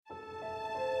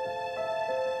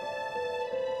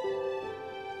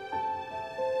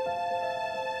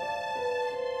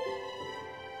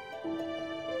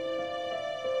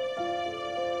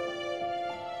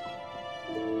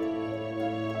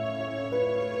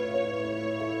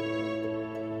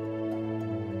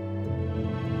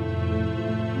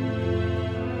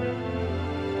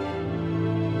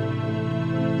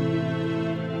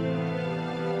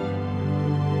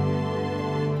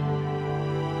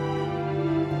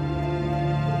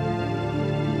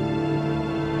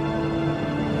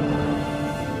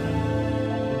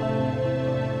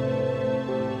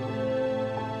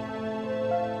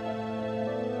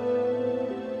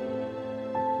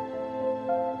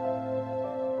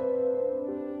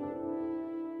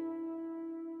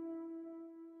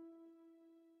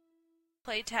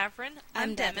Roleplay Tavern.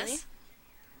 I'm Demis.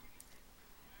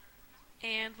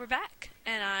 And we're back.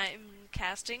 And I'm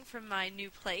casting from my new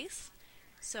place.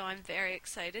 So I'm very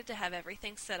excited to have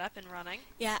everything set up and running.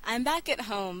 Yeah, I'm back at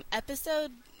home.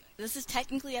 This is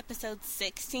technically episode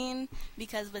 16,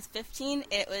 because with 15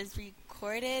 it was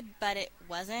recorded, but it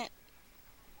wasn't.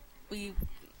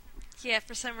 Yeah,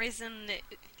 for some reason,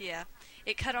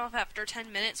 it cut off after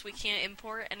 10 minutes. We can't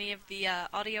import any of the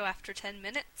audio after 10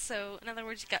 minutes, so in other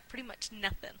words, you got pretty much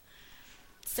nothing.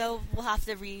 So we'll have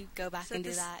to go back and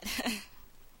do that.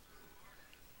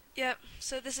 Yep,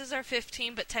 so this is our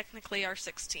 15, but technically our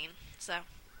 16, so.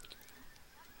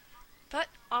 But,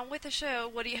 on with the show,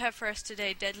 what do you have for us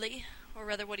today, Deadly? Or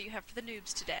rather, what do you have for the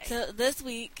noobs today? So this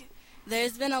week,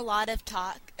 there's been a lot of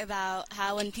talk about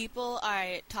how when people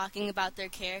are talking about their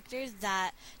characters,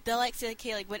 that they'll say,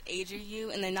 okay, what age are you?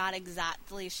 And they're not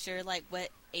exactly sure, what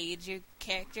age your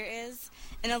character is.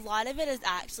 And a lot of it is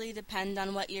actually depend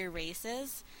on what your race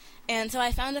is. And so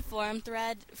I found a forum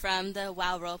thread from the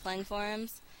WoW role-playing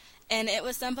forums. And it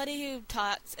was somebody who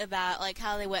talked about,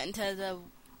 how they went into the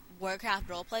Warcraft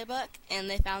roleplay book, and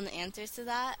they found the answers to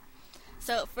that.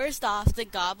 So, first off, the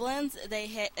goblins, they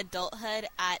hit adulthood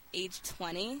at age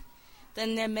 20.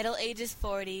 Then their middle age is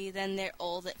 40. Then they're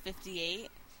old at 58.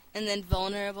 And then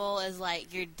vulnerable is,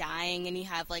 you're dying and you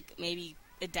have, maybe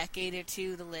a decade or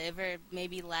two to live, or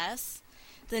maybe less.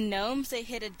 The gnomes, they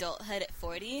hit adulthood at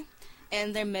 40.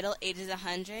 And their middle age is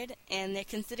 100, and they're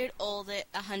considered old at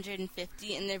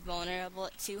 150, and they're vulnerable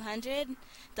at 200.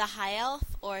 The high elf,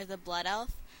 or the blood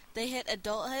elf, they hit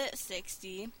adulthood at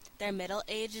 60, their middle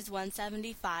age is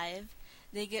 175,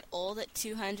 they get old at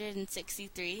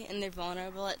 263, and they're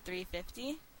vulnerable at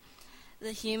 350.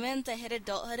 The humans, they hit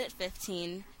adulthood at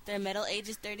 15, their middle age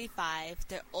is 35,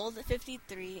 they're old at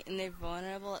 53, and they're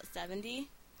vulnerable at 70.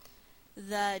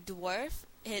 The dwarf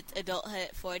hits adulthood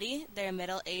at 40, their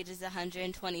middle age is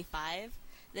 125,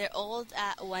 they're old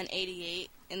at 188,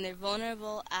 and they're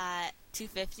vulnerable at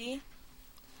 250.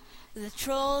 The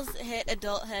trolls hit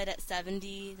adulthood at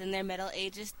 70, then their middle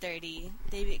age is 30,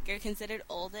 they are considered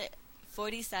old at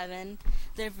 47,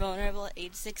 they're vulnerable at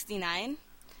age 69.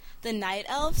 The night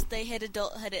elves, they hit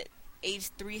adulthood at age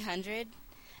 300,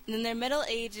 and then their middle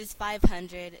age is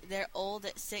 500, they're old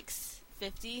at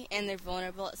 650, and they're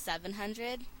vulnerable at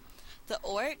 700. The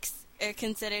orcs are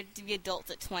considered to be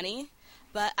adults at 20,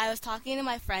 but I was talking to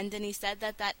my friend and he said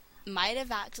that might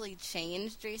have actually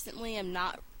changed recently. I'm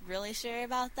not really sure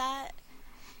about that.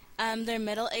 Their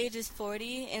middle age is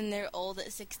 40 and they're old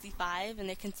at 65 and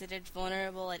they're considered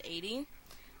vulnerable at 80.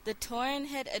 The Tauren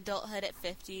hit adulthood at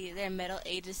 50, their middle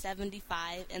age is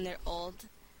 75 and they're old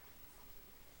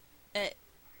at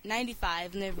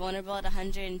 95 and they're vulnerable at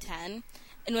 110.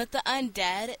 And with the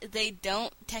undead, they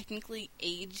don't technically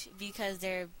age because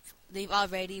they've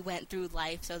already went through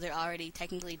life, so they're already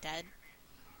technically dead.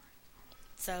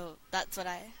 So that's what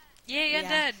Yay,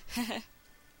 undead!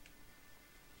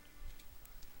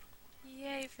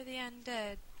 Yay for the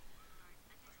undead.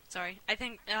 Sorry, I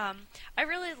think, I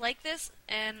really like this,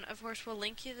 and of course we'll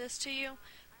link this to you,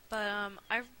 but,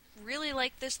 I really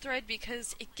like this thread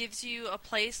because it gives you a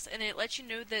place and it lets you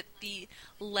know that the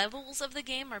levels of the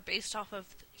game are based off of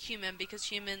human, because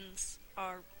humans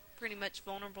are pretty much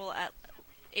vulnerable at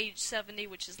age 70,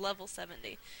 which is level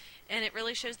 70. And it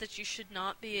really shows that you should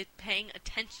not be paying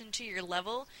attention to your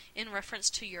level in reference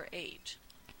to your age.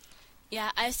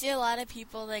 Yeah, I see a lot of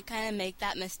people that kind of make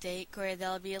that mistake where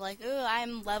they'll be like, ooh,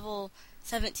 I'm level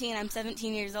 17, I'm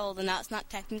 17 years old, and that's not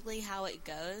technically how it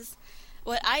goes.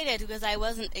 What I did, because I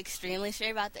wasn't extremely sure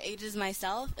about the ages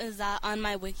myself, is that on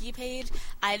my wiki page,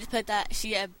 I just put that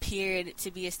she appeared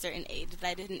to be a certain age, but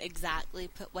I didn't exactly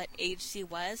put what age she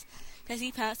was.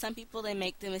 Because some people, they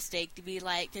make the mistake to be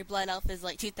like, their blood elf is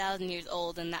 2,000 years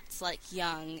old, and that's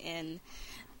young, and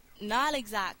not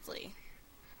exactly.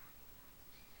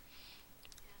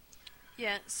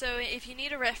 Yeah, so if you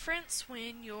need a reference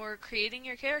when you're creating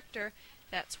your character,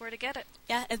 that's where to get it.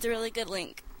 Yeah, it's a really good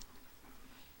link.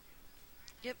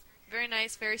 Yep, very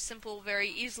nice, very simple, very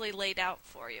easily laid out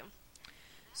for you.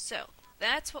 So,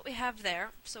 that's what we have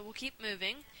there, so we'll keep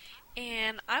moving.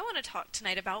 And I want to talk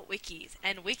tonight about wikis,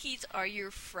 and wikis are your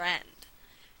friend,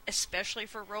 especially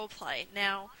for roleplay.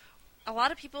 Now, a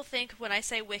lot of people think when I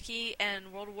say wiki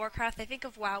and World of Warcraft, they think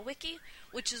of WoW Wiki,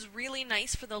 which is really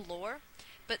nice for the lore,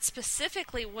 but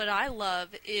specifically what I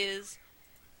love is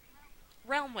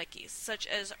realm wikis, such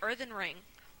as Earthen Ring,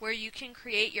 where you can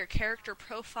create your character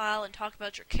profile and talk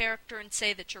about your character and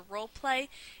say that your roleplay,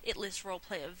 it lists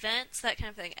roleplay events, that kind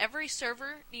of thing. Every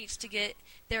server needs to get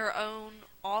their own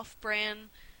off-brand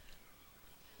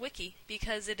Wiki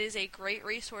because it is a great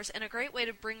resource and a great way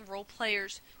to bring role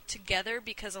players together,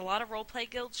 because a lot of roleplay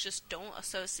guilds just don't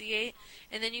associate,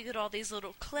 and then you get all these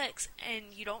little cliques and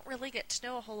you don't really get to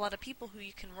know a whole lot of people who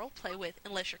you can roleplay with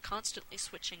unless you're constantly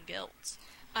switching guilds.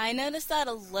 I noticed that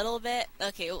a little bit,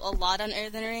 a lot on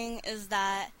Earthen Ring, is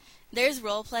that there's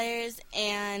role players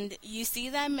and you see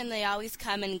them and they always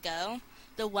come and go.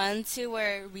 The ones who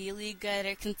are really good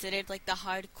are considered like the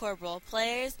hardcore role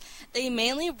players. They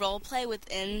mainly role play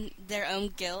within their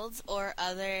own guilds or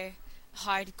other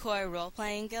hardcore role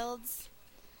playing guilds.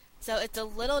 So it's a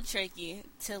little tricky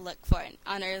to look for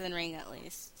on Earthen Ring at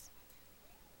least.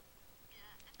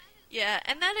 Yeah,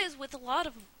 and that is with a lot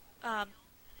of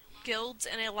guilds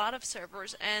and a lot of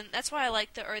servers, and that's why I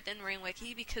like the Earthen Ring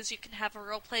Wiki, because you can have a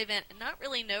roleplay event and not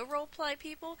really know roleplay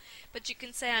people, but you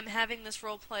can say I'm having this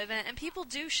roleplay event, and people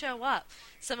do show up.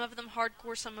 Some of them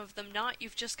hardcore, some of them not.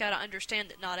 You've just got to understand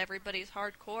that not everybody's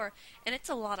hardcore, and it's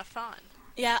a lot of fun.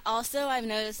 Yeah, also I've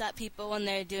noticed that people, when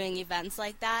they're doing events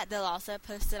like that, they'll also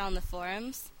post it on the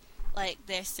forums, like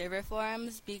their server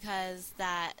forums, because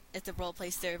that it's a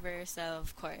roleplay server, so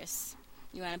of course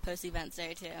you want to post events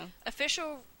there too.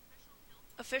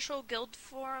 Official guild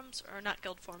forums, or not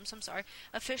guild forums, I'm sorry,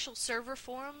 official server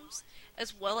forums,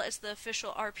 as well as the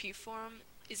official RP forum,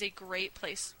 is a great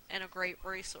place and a great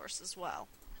resource as well.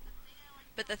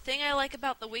 But the thing I like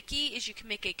about the wiki is you can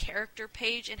make a character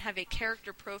page and have a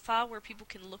character profile where people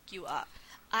can look you up.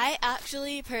 I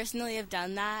actually personally have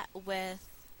done that with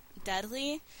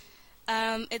Deadly.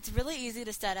 It's really easy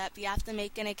to set up. You have to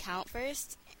make an account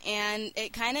first, and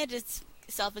it kind of just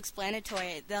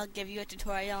self-explanatory. They'll give you a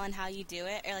tutorial on how you do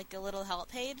it, or like a little help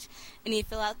page, and you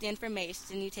fill out the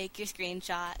information, you take your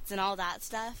screenshots and all that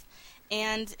stuff,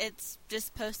 and it's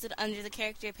just posted under the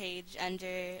character page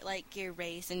under like your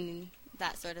race and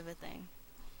that sort of a thing.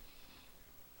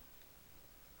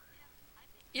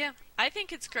 Yeah, I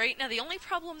think it's great. Now, the only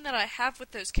problem that I have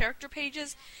with those character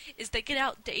pages is they get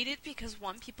outdated because,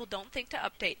 one, people don't think to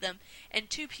update them, and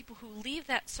two, people who leave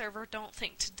that server don't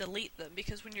think to delete them,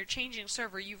 because when you're changing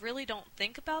server, you really don't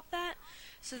think about that.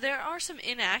 So there are some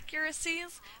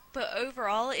inaccuracies, but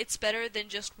overall, it's better than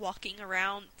just walking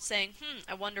around saying,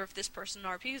 I wonder if this person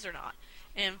RPs or not,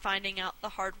 and finding out the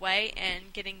hard way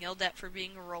and getting yelled at for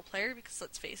being a role player, because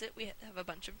let's face it, we have a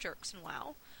bunch of jerks in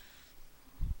WoW.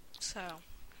 So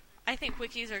I think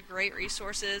wikis are great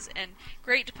resources and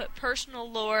great to put personal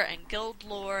lore and guild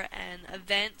lore and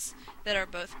events that are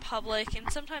both public,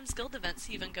 and sometimes guild events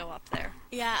even go up there.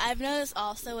 Yeah, I've noticed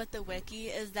also with the wiki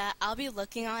is that I'll be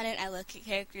looking on it, I look at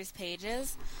characters'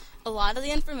 pages. A lot of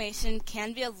the information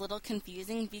can be a little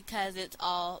confusing because it's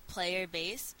all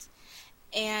player-based,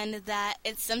 and that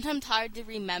it's sometimes hard to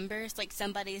remember like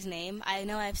somebody's name. I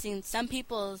know I've seen some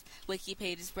people's wiki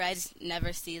pages where I just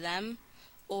never see them,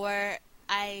 or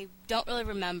I don't really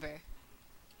remember.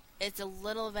 It's a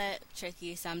little bit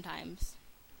tricky sometimes.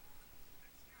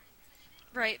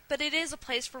 Right, but it is a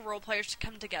place for role players to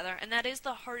come together, and that is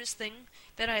the hardest thing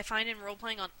that I find in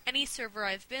role-playing on any server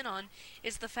I've been on,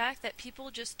 is the fact that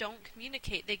people just don't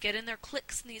communicate. They get in their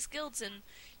cliques in these guilds, and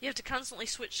you have to constantly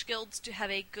switch guilds to have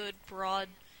a good, broad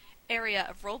area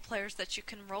of role players that you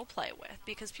can roleplay with,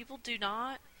 because people do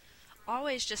not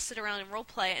always just sit around and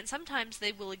roleplay, and sometimes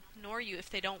they will ignore you if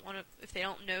they don't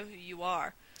know who you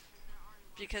are,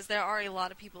 because there are a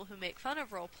lot of people who make fun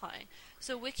of roleplaying.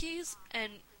 So wikis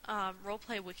and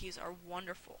roleplay wikis are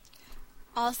wonderful.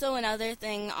 Also, another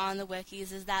thing on the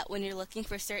wikis is that when you're looking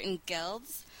for certain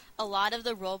guilds, a lot of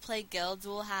the roleplay guilds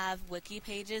will have wiki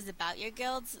pages about their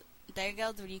guilds,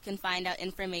 where you can find out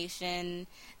information,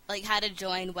 like how to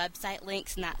join, website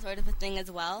links, and that sort of a thing as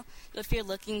well. So if you're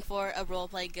looking for a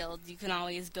roleplay guild, you can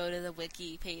always go to the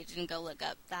wiki page and go look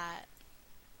up that.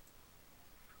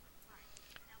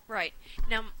 Right.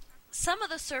 Now, some of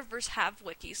the servers have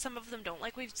wikis, some of them don't.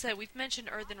 Like we've said, we've mentioned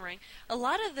Earthen Ring. A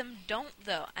lot of them don't,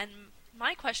 though. And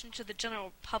my question to the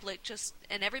general public,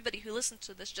 and everybody who listens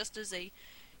to this, just as a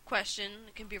question,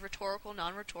 it can be rhetorical,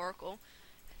 non-rhetorical.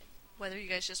 Whether you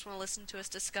guys just want to listen to us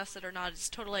discuss it or not is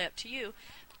totally up to you.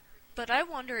 But I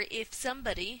wonder if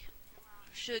somebody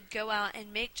should go out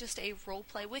and make just a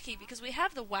roleplay wiki, because we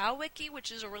have the WoW wiki,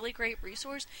 which is a really great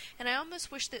resource, and I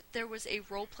almost wish that there was a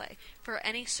roleplay for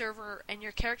any server, and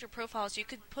your character profiles, you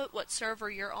could put what server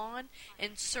you're on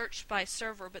and search by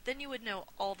server, but then you would know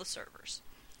all the servers.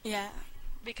 Yeah.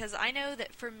 Because I know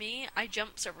that for me, I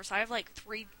jump servers. I have like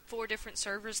 3-4 different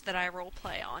servers that I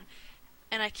roleplay on,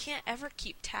 and I can't ever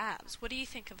keep tabs. What do you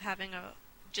think of having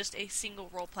just a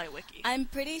single roleplay wiki? I'm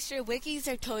pretty sure wikis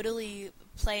are totally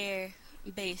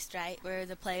player-based, right? Where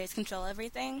the players control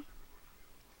everything?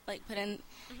 like put in.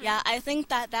 Mm-hmm. Yeah, I think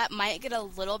that might get a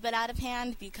little bit out of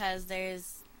hand because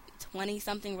there's 20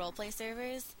 something roleplay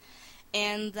servers,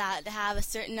 and that to have a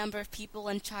certain number of people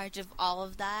in charge of all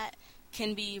of that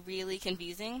can be really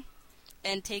confusing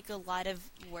and take a lot of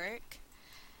work.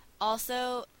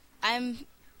 Also,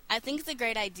 I think it's a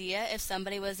great idea if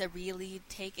somebody was to really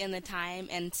take in the time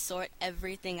and sort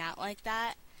everything out like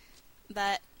that.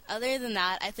 But other than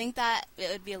that, I think that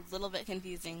it would be a little bit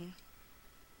confusing.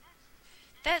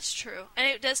 That's true, and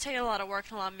it does take a lot of work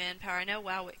and a lot of manpower. I know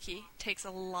WoW-Wiki takes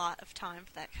a lot of time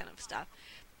for that kind of stuff,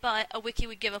 but a wiki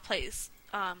would give a place,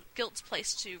 guild's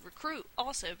place to recruit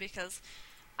also, because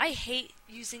I hate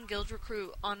using guild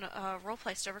recruit on a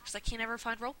roleplay server because I can't ever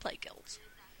find roleplay guilds.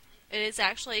 It is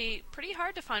actually pretty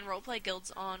hard to find roleplay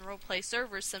guilds on roleplay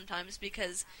servers sometimes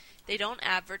because they don't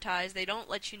advertise, they don't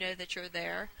let you know that you're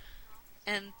there,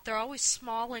 and they're always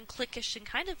small and cliquish and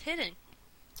kind of hidden.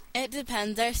 It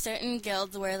depends. There are certain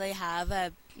guilds where they have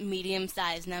a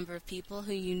medium-sized number of people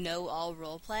who you know all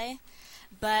roleplay,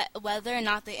 but whether or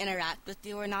not they interact with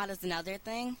you or not is another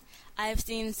thing. I've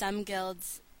seen some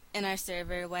guilds in our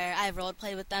server where I've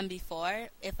roleplayed with them before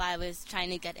if I was trying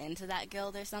to get into that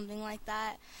guild or something like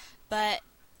that, but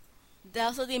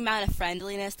also the amount of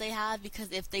friendliness they have,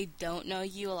 because if they don't know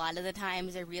you, a lot of the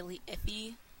times they're really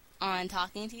iffy on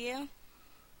talking to you.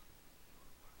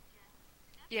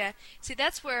 Yeah, see,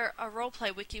 that's where a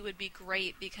roleplay wiki would be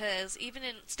great, because even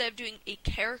instead of doing a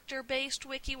character-based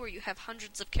wiki where you have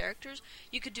hundreds of characters,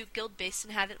 you could do guild-based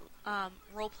and have it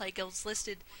roleplay guilds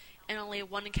listed and only a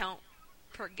one account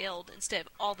per guild. Instead of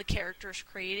all the characters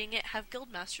creating it, have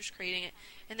guild masters creating it,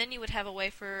 and then you would have a way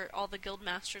for all the guild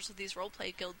masters of these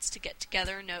roleplay guilds to get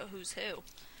together and know who's who.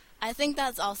 I think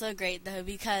that's also great, though,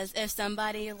 because if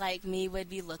somebody like me would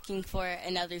be looking for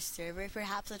another server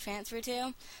perhaps to transfer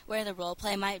to, where the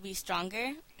roleplay might be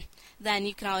stronger, then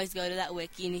you can always go to that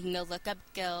wiki and you can go look up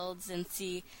guilds and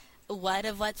see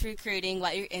what's recruiting,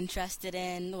 what you're interested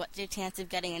in, what's your chance of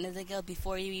getting into the guild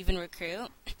before you even recruit.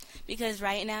 Because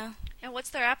right now... And what's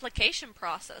their application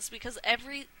process? Because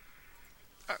every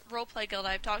roleplay guild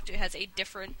I've talked to has a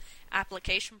different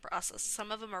application process.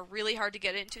 Some of them are really hard to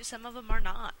get into, some of them are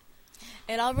not.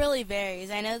 It all really varies.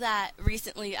 I know that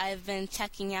recently I've been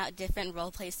checking out different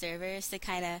roleplay servers to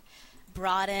kind of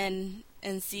broaden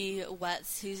and see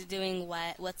who's doing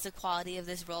what's the quality of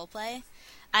this roleplay.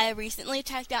 I recently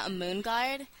checked out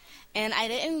Moonguard, and I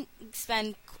didn't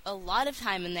spend a lot of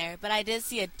time in there, but I did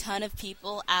see a ton of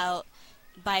people out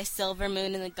by Silver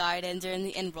Moon in the gardens or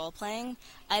in role-playing.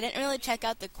 I didn't really check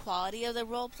out the quality of the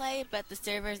roleplay, but the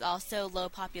server is also low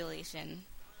population.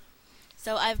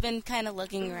 So I've been kind of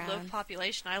looking around. Low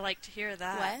population, I like to hear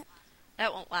that. What?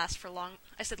 That won't last for long.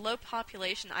 I said low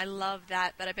population, I love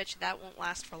that, but I bet you that won't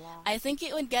last for long. I think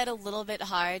it would get a little bit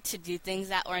hard to do things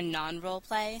that were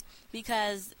non-roleplay,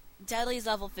 because Deadly's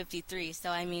level 53,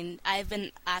 so I mean, I've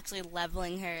been actually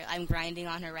leveling her. I'm grinding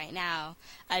on her right now.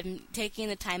 I'm taking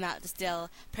the time out to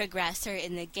still progress her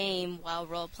in the game while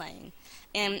role-playing.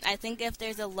 And I think if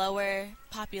there's a lower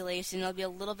population, it'll be a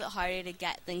little bit harder to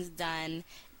get things done,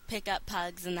 pick up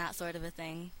pugs and that sort of a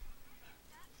thing.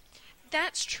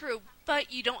 That's true,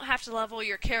 but you don't have to level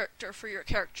your character for your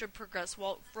character to progress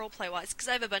roleplay-wise, because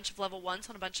I have a bunch of level 1s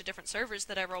on a bunch of different servers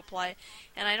that I roleplay,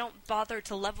 and I don't bother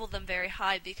to level them very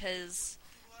high because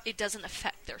it doesn't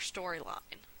affect their storyline.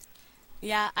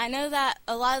 Yeah, I know that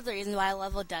a lot of the reason why I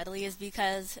level Deadly is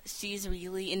because she's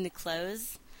really into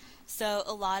clothes. So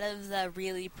a lot of the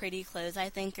really pretty clothes, I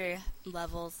think, are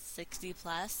levels 60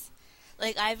 plus.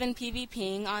 Like, I've been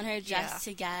PvPing on her just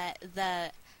to get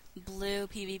the blue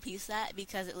PvP set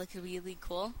because it looks really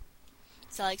cool.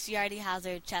 So, like, she already has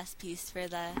her chest piece for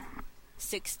the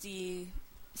 60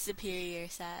 superior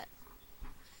set.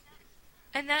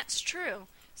 And that's true.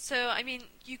 So, I mean,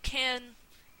 you can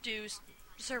do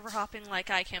server hopping like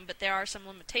I can, but there are some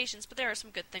limitations, but there are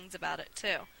some good things about it,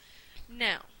 too.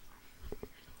 Now,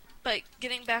 but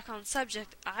getting back on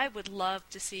subject, I would love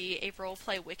to see a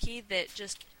roleplay wiki that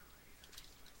just...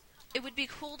 It would be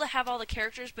cool to have all the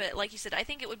characters, but like you said, I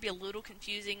think it would be a little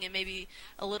confusing and maybe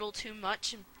a little too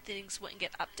much and things wouldn't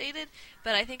get updated.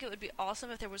 But I think it would be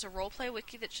awesome if there was a roleplay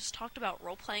wiki that just talked about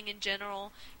role-playing in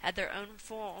general, had their own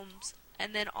forums,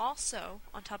 and then also,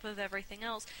 on top of everything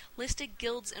else, listed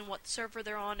guilds and what server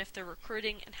they're on, if they're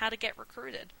recruiting, and how to get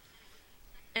recruited.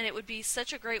 And it would be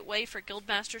such a great way for guild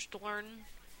masters to learn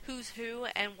who's who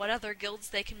and what other guilds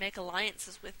they can make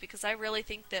alliances with, because I really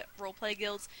think that roleplay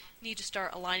guilds need to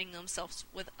start aligning themselves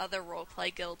with other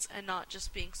roleplay guilds and not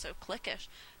just being so cliquish.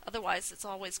 Otherwise, it's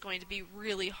always going to be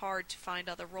really hard to find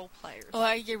other role players.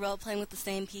 Or you're role-playing with the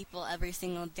same people every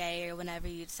single day or whenever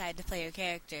you decide to play your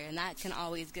character, and that can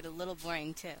always get a little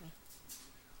boring, too.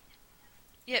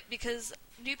 Yeah, because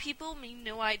new people mean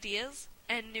new ideas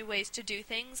and new ways to do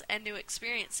things and new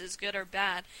experiences, good or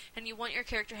bad. And you want your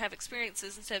character to have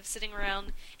experiences instead of sitting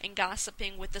around and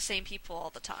gossiping with the same people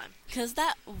all the time. Because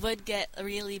that would get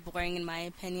really boring, in my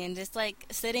opinion. Just like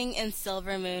sitting in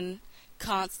Silvermoon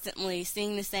constantly,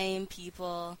 seeing the same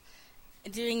people,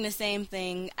 doing the same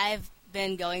thing. I've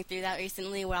been going through that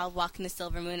recently where I'll walk into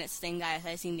Silvermoon, it's the same guys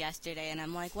I seen yesterday, and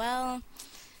I'm like, well,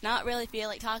 not really feel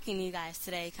like talking to you guys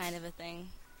today, kind of a thing.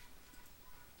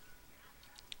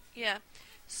 Yeah.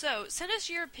 So, send us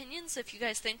your opinions if you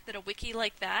guys think that a wiki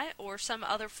like that or some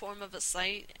other form of a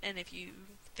site, and if you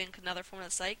think another form of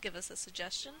a site, give us a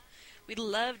suggestion. We'd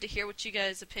love to hear what you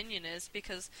guys' opinion is,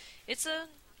 because it's a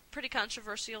pretty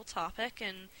controversial topic,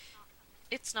 and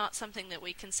it's not something that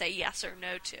we can say yes or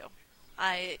no to.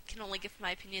 I can only give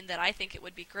my opinion that I think it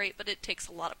would be great, but it takes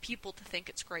a lot of people to think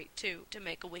it's great, too, to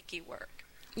make a wiki work.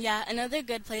 Yeah, another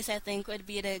good place I think would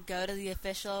be to go to the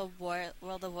official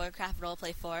World of Warcraft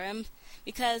roleplay forum,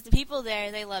 because the people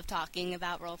there, they love talking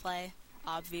about roleplay,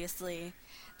 obviously.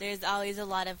 There's always a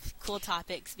lot of cool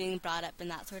topics being brought up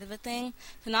and that sort of a thing.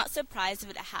 So not surprised if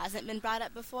it hasn't been brought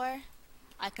up before.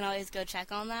 I can always go check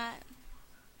on that.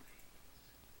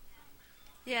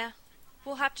 Yeah,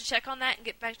 we'll have to check on that and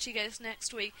get back to you guys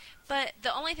next week. But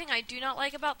the only thing I do not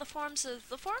like about the forums is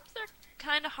the forums are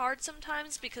kind of hard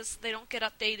sometimes because they don't get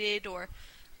updated, or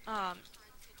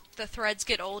the threads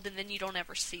get old and then you don't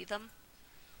ever see them.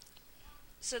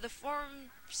 So the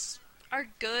forums are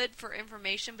good for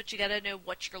information, but you gotta know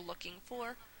what you're looking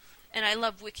for. And I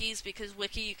love wikis because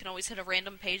wiki, you can always hit a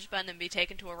random page button and be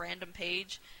taken to a random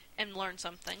page and learn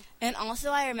something. And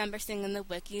also I remember seeing in the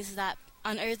wikis that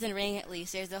on Earthen Ring at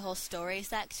least, there's a whole story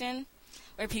section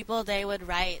where people, they would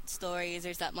write stories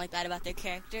or something like that about their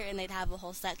character, and they'd have a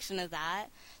whole section of that.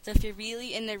 So if you're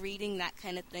really into reading that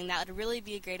kind of thing, that would really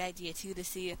be a great idea, too, to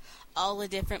see all the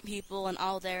different people and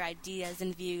all their ideas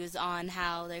and views on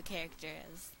how their character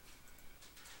is.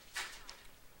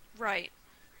 Right.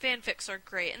 Fanfics are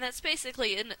great, and that's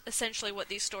basically essentially what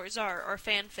these stories are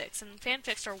fanfics. And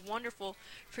fanfics are wonderful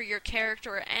for your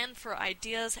character and for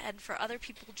ideas and for other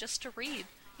people just to read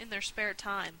in their spare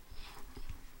time.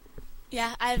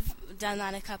 Yeah, I've done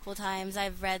that a couple times.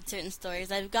 I've read certain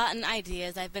stories. I've gotten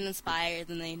ideas. I've been inspired,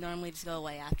 and they normally just go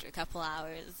away after a couple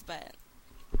hours, but...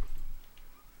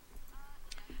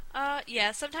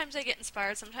 Yeah, sometimes I get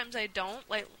inspired, sometimes I don't.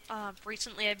 Like,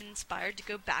 recently I've been inspired to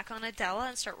go back on Adela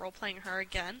and start role-playing her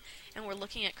again, and we're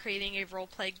looking at creating a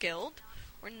role-play guild.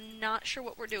 We're not sure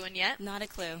what we're doing yet. Not a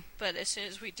clue. But as soon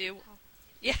as we do...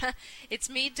 Yeah, it's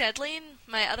me, Deadly, and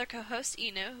my other co-host,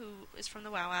 Eno, who is from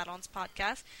the WoW Add-ons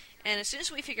podcast. And as soon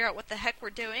as we figure out what the heck we're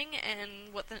doing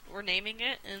and what we're naming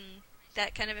it and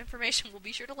that kind of information, we'll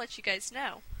be sure to let you guys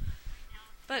know.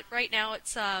 But right now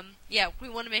it's, we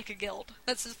want to make a guild.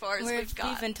 That's as far as we've got.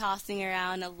 We've been tossing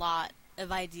around a lot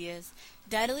of ideas.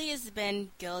 Deadly has been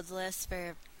guildless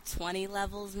for 20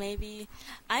 levels, maybe.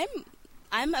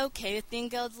 I'm okay with being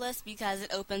guildless because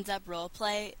it opens up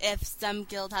roleplay. If some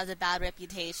guild has a bad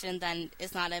reputation, then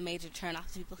it's not a major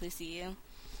turn-off to people who see you.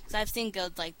 So I've seen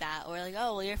guilds like that, where like,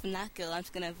 oh, well, you're from that guild, I'm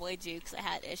just going to avoid you because I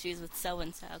had issues with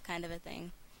so-and-so, kind of a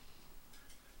thing.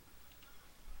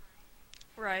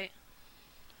 Right.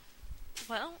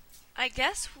 Well, I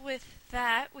guess with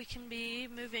that, we can be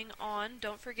moving on.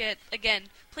 Don't forget, again,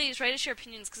 please write us your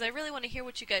opinions, because I really want to hear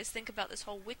what you guys think about this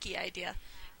whole wiki idea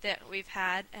that we've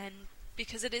had, and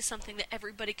because it is something that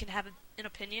everybody can have an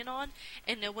opinion on,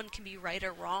 and no one can be right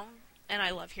or wrong, and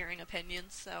I love hearing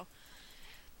opinions, so...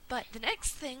 But the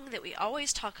next thing that we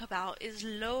always talk about is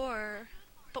lore.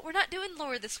 But we're not doing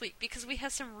lore this week because we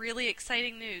have some really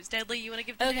exciting news. Deadly, you want to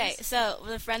give the news? Okay, so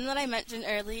the friend that I mentioned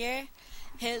earlier,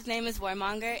 his name is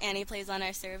Warmonger, and he plays on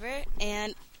our server,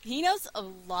 and he knows a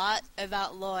lot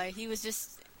about lore. He was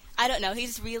just, I don't know,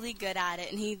 he's really good at it,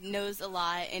 and he knows a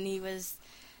lot, and he was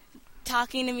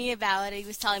talking to me about it. He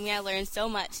was telling me I learned so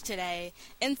much today,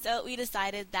 and so we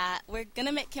decided that we're going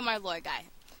to make him our lore guy.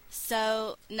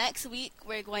 So next week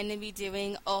we're going to be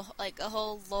doing a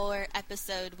whole lore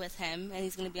episode with him, and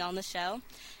he's going to be on the show.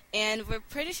 And we're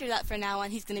pretty sure that from now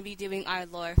on he's going to be doing our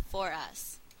lore for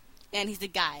us. And he's a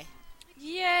guy.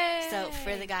 Yay! So,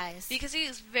 for the guys. Because he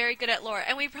is very good at lore.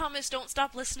 And we promise don't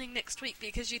stop listening next week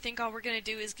because you think all we're going to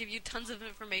do is give you tons of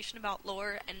information about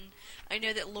lore. And I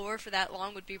know that lore for that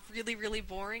long would be really, really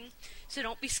boring. So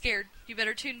don't be scared. You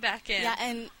better tune back in. Yeah,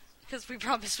 and because we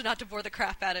promise not to bore the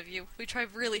crap out of you. We try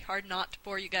really hard not to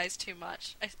bore you guys too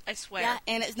much. I swear. yeah,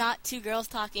 and it's not two girls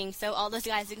talking, so all those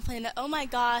guys who complain that, oh my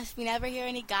gosh, we never hear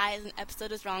any guys, an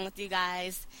episode is wrong with you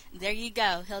guys. There you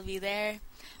go. He'll be there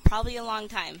probably a long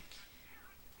time.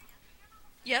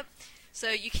 Yep.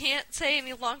 So you can't say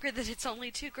any longer that it's only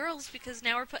two girls because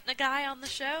now we're putting a guy on the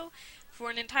show for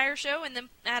an entire show and then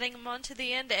adding him on to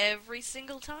the end every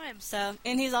single time. So,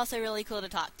 and he's also really cool to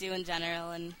talk to in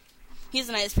general, and he's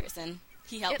a nice person.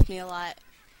 He helps me a lot.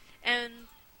 And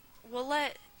we'll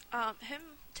let him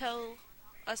tell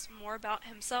us more about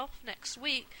himself next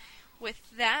week. With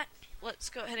that, let's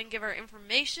go ahead and give our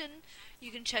information.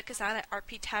 You can check us out at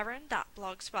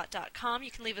rptavern.blogspot.com.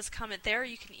 You can leave us a comment there.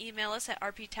 You can email us at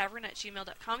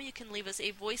rptavern@gmail.com. You can leave us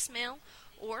a voicemail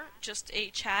or just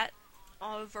a chat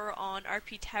over on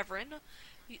rptavern.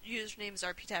 Username is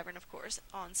rptavern, of course,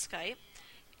 on Skype.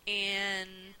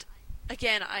 And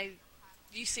again,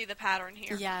 you see the pattern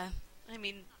here. Yeah. I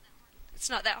mean,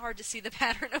 it's not that hard to see the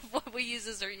pattern of what we use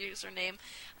as our username.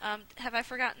 Have I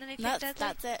forgotten anything, Deadly?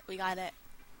 That's it. We got it.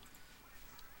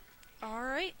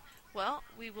 Alright. Well,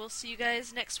 we will see you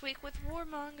guys next week with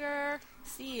Warmonger.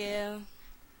 See you.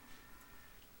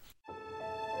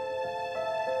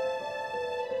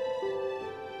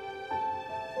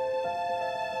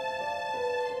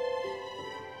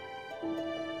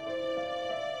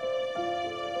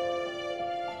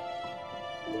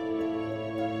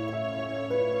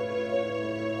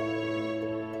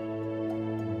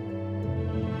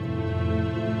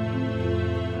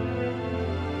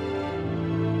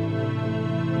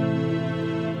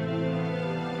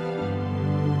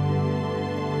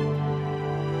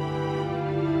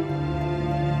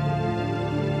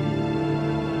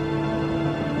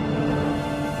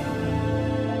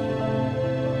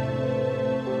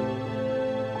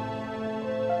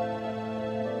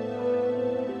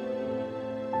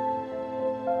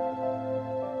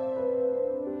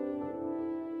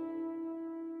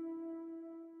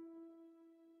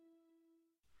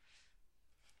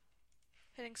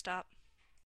 Hitting stop.